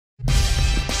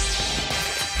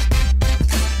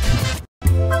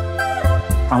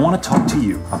want to talk to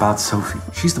you about Sophie.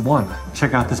 She's the one.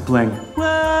 Check out this bling.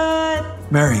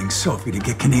 What? Marrying Sophie to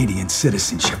get Canadian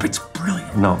citizenship. It's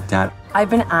brilliant. No, Dad. I've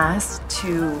been asked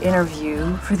to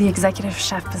interview for the executive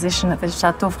chef position at the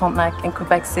Chateau Frontenac in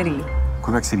Quebec City.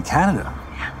 Quebec City, Canada?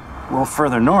 Yeah. A little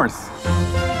further north.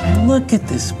 Look at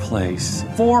this place.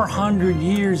 400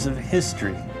 years of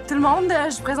history. Tout le monde,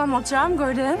 je présente mon chum,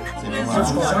 Gordon.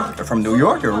 You're from New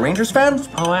York? You're a Rangers fan?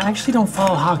 Oh, I actually don't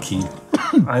follow hockey.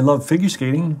 I love figure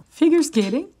skating. Figure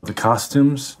skating? The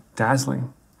costumes,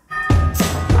 dazzling.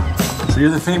 So you're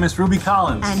the famous Ruby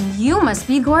Collins. And you must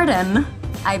be Gordon.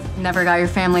 I've never got your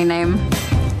family name.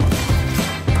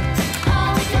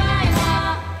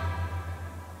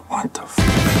 What the f?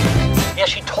 Yeah,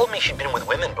 she told me she'd been with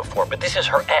women before, but this is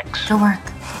her ex. Go work.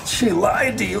 She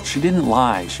lied to you. She didn't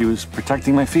lie. She was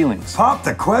protecting my feelings. Pop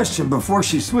the question before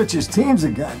she switches teams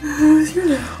again.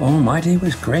 Oh, my day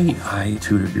was great. I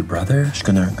tutored your brother. Je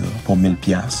connais un gars pour 1000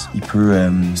 piastres. Il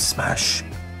peut smash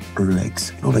her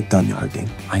legs. You know, like Daniel Harding.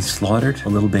 I slaughtered a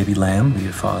little baby lamb with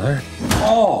your father.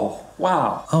 Oh,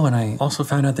 wow. Oh, and I also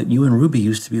found out that you and Ruby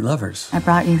used to be lovers. I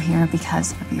brought you here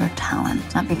because of your talent,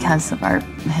 not because of our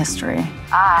history.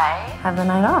 I have the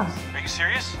night off. Are you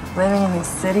serious? Living in the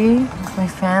city with my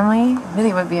family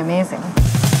really would be amazing.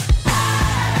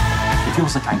 It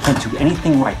feels like I can't do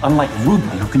anything right, unlike Ruby,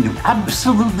 who can do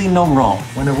absolutely no wrong.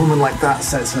 When a woman like that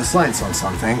sets her sights on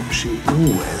something, she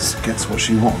always gets what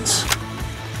she wants.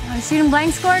 Want to shoot him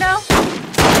blanks, Gordo?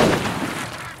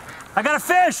 I got a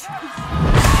fish!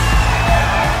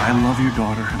 I love your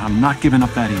daughter, and I'm not giving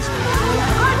up that easy.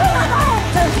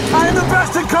 I am the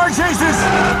best at car chases!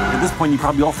 At this point, you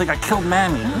probably all think I killed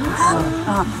Mammy.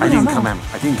 I didn't come, Mammy.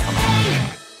 I didn't come.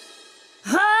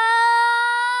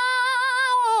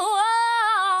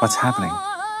 What's happening?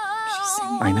 She's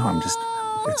singing. I know,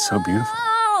 it's so beautiful.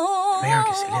 Meilleur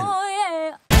que Céline.